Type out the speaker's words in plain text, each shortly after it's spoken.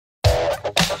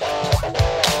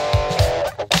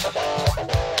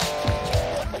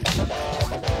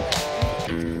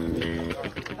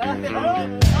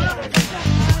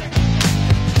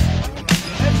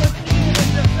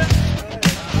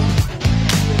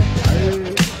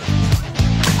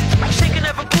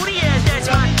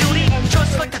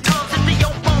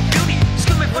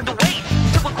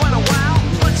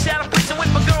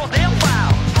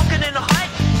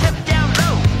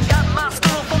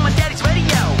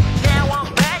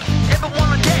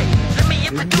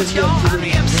what's y'all? I'm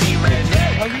the MC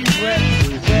Redneck. Ah oui, ouais.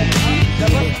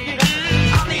 D'abord,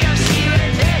 I'm the MC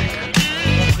Redneck.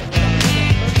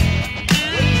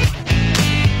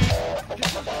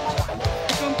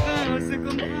 c'est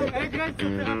comme ça. Eh, Greg, ça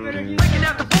fait rappeler le Breaking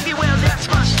out the boogie, well, that's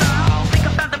my style. Think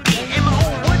about the beat in my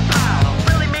own woodpile.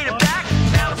 Really made it back,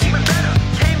 now it's even better.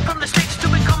 Came from the sticks to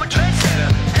become a trendsetter.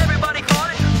 Everybody thought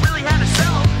it, really had to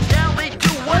sell 'em. Now they do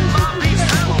what my beats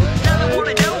tell 'em. Now they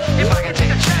wanna know if I can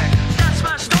take a check. That's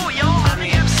my story, y'all. I'm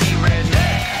the MC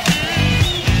Redneck.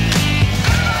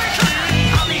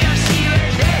 I'm the MC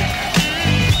Redneck.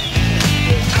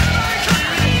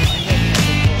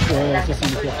 Ça c'est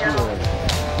une surtout.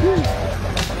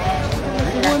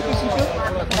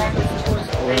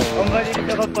 On va aller les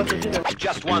faire repasser.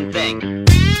 Just one thing.